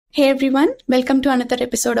Hey everyone, welcome to another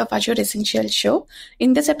episode of Azure Essentials Show.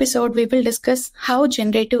 In this episode, we will discuss how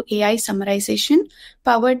generative AI summarization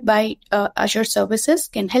powered by Azure services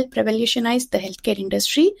can help revolutionize the healthcare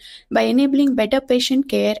industry by enabling better patient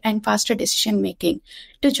care and faster decision making.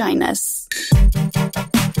 To join us.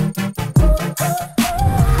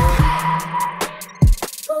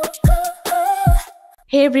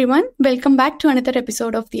 Hey everyone, welcome back to another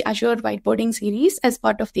episode of the Azure Whiteboarding series as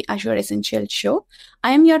part of the Azure Essentials Show.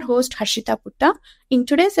 I am your host Harshitha Putta. In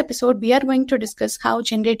today's episode, we are going to discuss how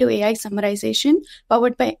generative AI summarization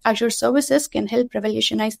powered by Azure services can help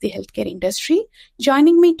revolutionize the healthcare industry.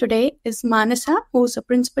 Joining me today is Manasa, who is a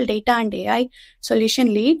principal data and AI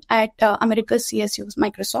solution lead at America's CSU's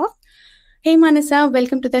Microsoft. Hey Manasa,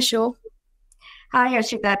 welcome to the show. Hi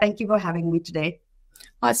Harshitha, thank you for having me today.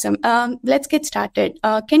 Awesome. Let's get started.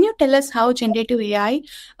 Can you tell us how generative AI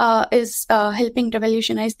is helping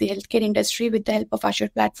revolutionize the healthcare industry with the help of Azure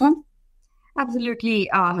platform? Absolutely,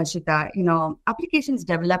 Harshitha. Applications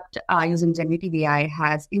developed using generative AI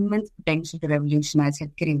has immense potential to revolutionize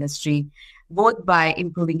healthcare industry, both by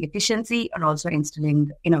improving efficiency and also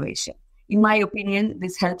instilling innovation. In my opinion,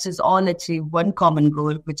 this helps us all achieve one common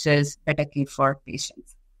goal, which is better care for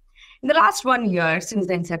patients. In the last 1 year, since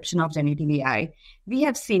the inception of generative AI, we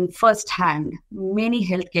have seen firsthand many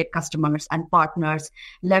healthcare customers and partners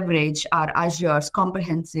leverage our Azure's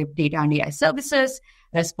comprehensive data and AI services,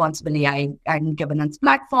 responsible AI and governance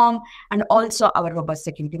platform, and also our robust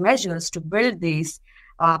security measures to build these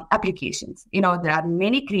applications. There are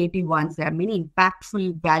many creative ones, there are many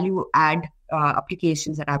impactful value add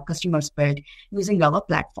applications that our customers build using our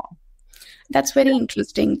platform. That's very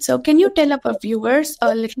interesting. So can you tell our viewers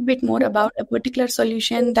a little bit more about a particular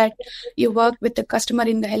solution that you work with the customer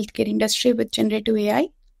in the healthcare industry with generative AI?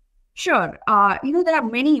 Sure. There are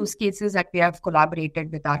many use cases that we have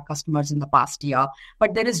collaborated with our customers in the past year,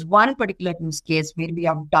 but there is one particular use case where we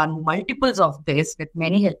have done multiples of this with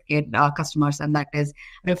many healthcare customers, and that is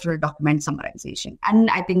referral document summarization. And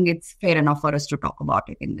I think it's fair enough for us to talk about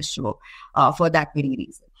it in the show for that very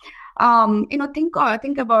reason.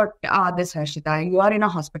 Think about this, Harshita. You are in a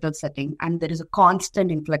hospital setting and there is a constant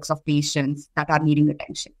influx of patients that are needing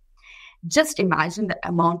attention. Just imagine the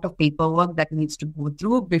amount of paperwork that needs to go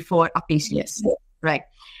through before a patient. Yes. Right.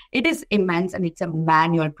 It is immense and it's a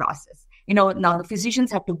manual process. Now the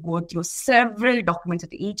physicians have to go through several documents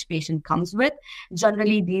that each patient comes with.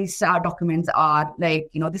 Generally, these documents are these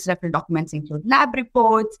referral documents include lab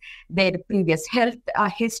reports, their previous health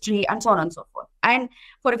history, and so on and so forth. And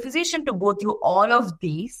for a physician to go through all of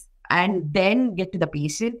these and then get to the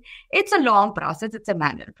patient, it's a long process. It's a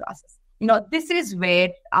manual process. This is where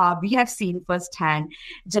we have seen firsthand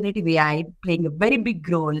generative AI playing a very big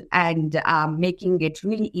role and making it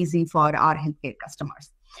really easy for our healthcare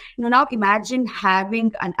customers. Now imagine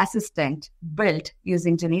having an assistant built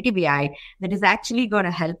using generative AI that is actually going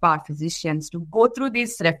to help our physicians to go through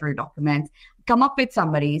these referral documents, come up with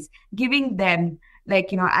summaries, giving them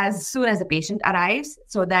as soon as the patient arrives,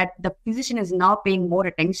 so that the physician is now paying more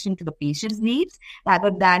attention to the patient's needs rather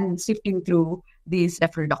than sifting through these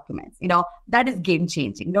referral documents. That is game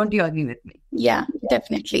changing. Don't you agree with me? Yeah,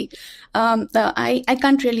 definitely. I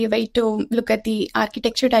can't really wait to look at the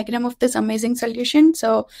architecture diagram of this amazing solution.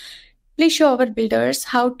 So please show our builders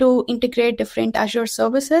how to integrate different Azure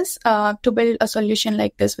services to build a solution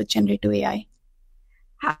like this with generative AI.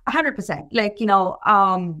 100%.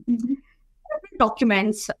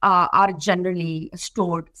 Documents are generally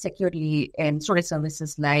stored securely in storage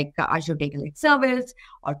services like Azure Data Lake Service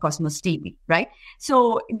or Cosmos DB, right?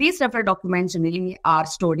 So these referral documents generally are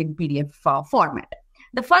stored in PDF format.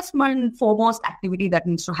 The first and foremost activity that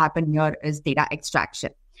needs to happen here is data extraction.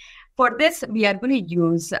 For this, we are going to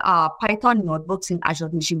use Python notebooks in Azure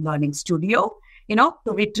Machine Learning Studio, to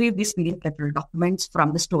retrieve these PDF referral documents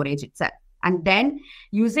from the storage itself. And then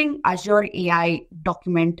using Azure AI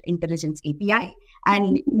Document Intelligence API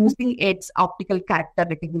and using its optical character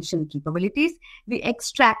recognition capabilities, we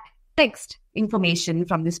extract text information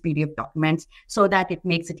from these PDF documents so that it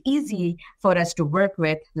makes it easy for us to work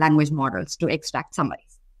with language models to extract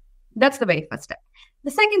summaries. That's the very first step. The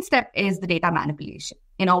second step is the data manipulation.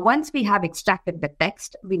 Once we have extracted the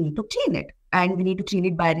text, we need to clean it. And we need to clean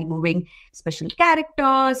it by removing special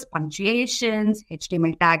characters, punctuations,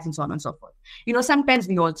 HTML tags, and so on and so forth. Sometimes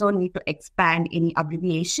we also need to expand any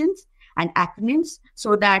abbreviations and acronyms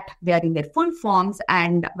so that they are in their full forms.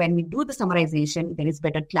 And when we do the summarization, there is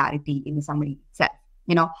better clarity in the summary itself.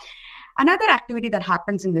 Another activity that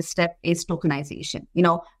happens in this step is tokenization.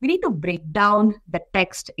 We need to break down the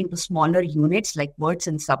text into smaller units like words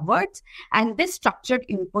and subwords. And this structured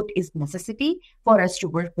input is necessity for us to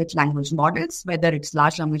work with language models, whether it's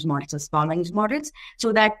large language models or small language models,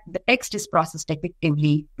 so that the text is processed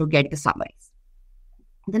effectively to get the summaries.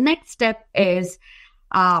 The next step is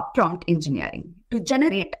prompt engineering. To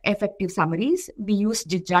generate effective summaries, we use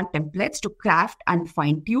Jijjan templates to craft and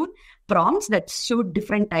fine-tune prompts that suit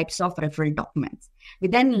different types of referral documents. We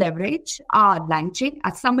then leverage our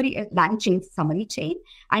LangChain summary chain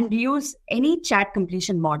and use any chat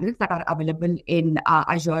completion models that are available in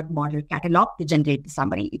Azure Model Catalog to generate the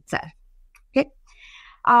summary itself. Okay.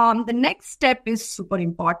 The next step is super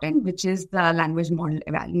important, which is the language model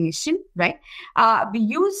evaluation, right? We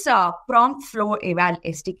use Prompt Flow Eval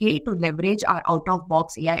SDK to leverage our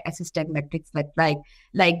out-of-box AI assisted metrics like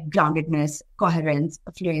groundedness, coherence,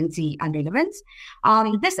 fluency, and relevance.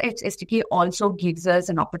 This SDK also gives us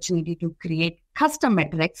an opportunity to create custom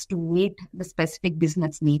metrics to meet the specific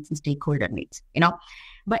business needs and stakeholder needs.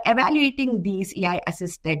 By evaluating these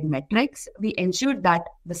AI-assisted metrics, we ensure that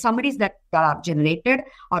the summaries that are generated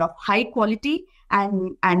are of high quality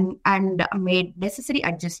and made necessary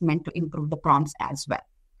adjustment to improve the prompts as well.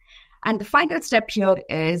 And the final step here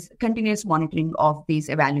is continuous monitoring of these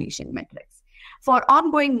evaluation metrics. For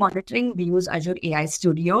ongoing monitoring, we use Azure AI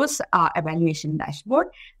Studio's evaluation dashboard.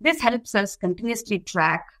 This helps us continuously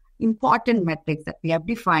track important metrics that we have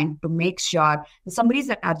defined to make sure the summaries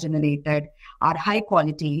that are generated are high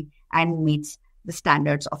quality and meets the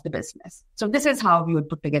standards of the business. So this is how we would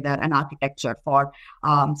put together an architecture for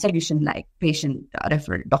solution like patient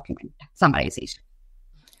referral document summarization.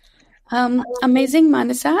 Amazing,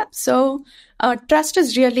 Manasa. So trust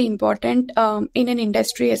is really important in an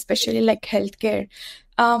industry, especially like healthcare.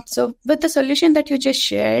 So with the solution that you just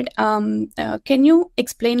shared, can you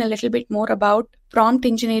explain a little bit more about prompt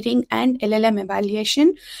engineering and LLM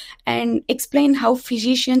evaluation, and explain how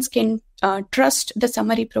physicians can trust the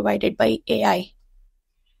summary provided by AI?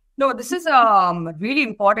 No, this is a really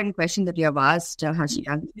important question that you have asked,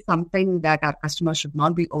 Harshitha. This is something that our customers should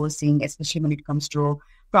not be overseeing, especially when it comes to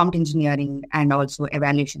prompt engineering and also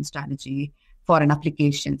evaluation strategy for an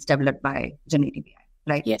applications developed by Generative AI.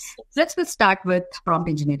 Right? Yes. Let's start with prompt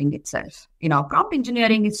engineering itself. Prompt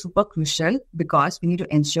engineering is super crucial because we need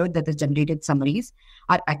to ensure that the generated summaries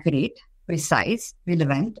are accurate, precise,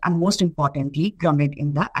 relevant, and most importantly, grounded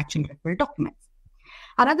in the actual referral documents.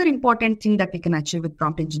 Another important thing that we can achieve with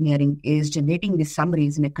prompt engineering is generating these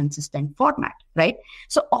summaries in a consistent format, right?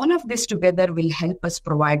 So all of this together will help us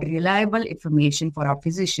provide reliable information for our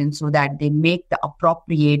physicians so that they make the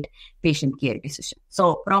appropriate patient care decision.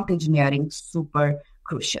 So prompt engineering, super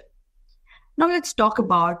crucial. Now let's talk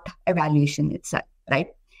about evaluation itself, right?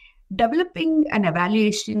 Developing an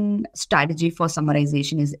evaluation strategy for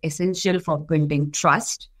summarization is essential for building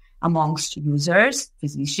trust amongst users,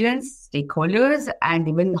 physicians, stakeholders, and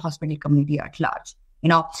even the hospital community at large.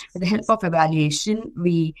 With the help of evaluation,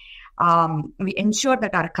 we ensure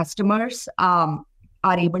that our customers are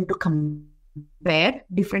able to compare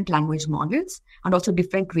different language models and also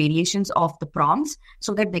different variations of the prompts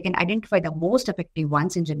so that they can identify the most effective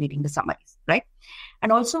ones in generating the summaries, right?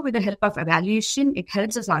 And also with the help of evaluation, it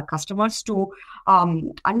helps us, our customers, to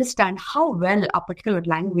understand how well a particular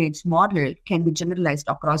language model can be generalized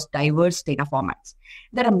across diverse data formats.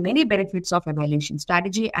 There are many benefits of evaluation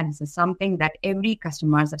strategy, and this is something that every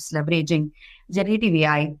customer that's leveraging generative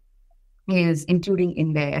AI is including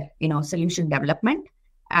in their solution development.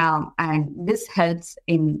 And this helps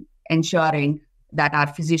in ensuring that our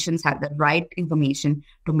physicians have the right information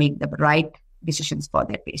to make the right decisions for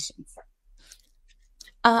their patients.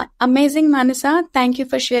 Amazing, Manasa. Thank you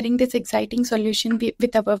for sharing this exciting solution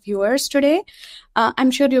with our viewers today.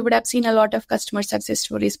 I'm sure you would have seen a lot of customer success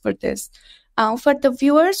stories for this. For the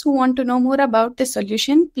viewers who want to know more about this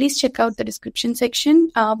solution, please check out the description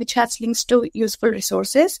section, which has links to useful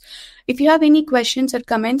resources. If you have any questions or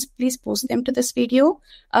comments, please post them to this video.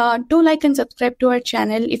 Do like and subscribe to our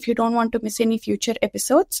channel if you don't want to miss any future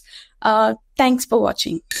episodes. Thanks for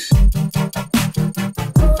watching.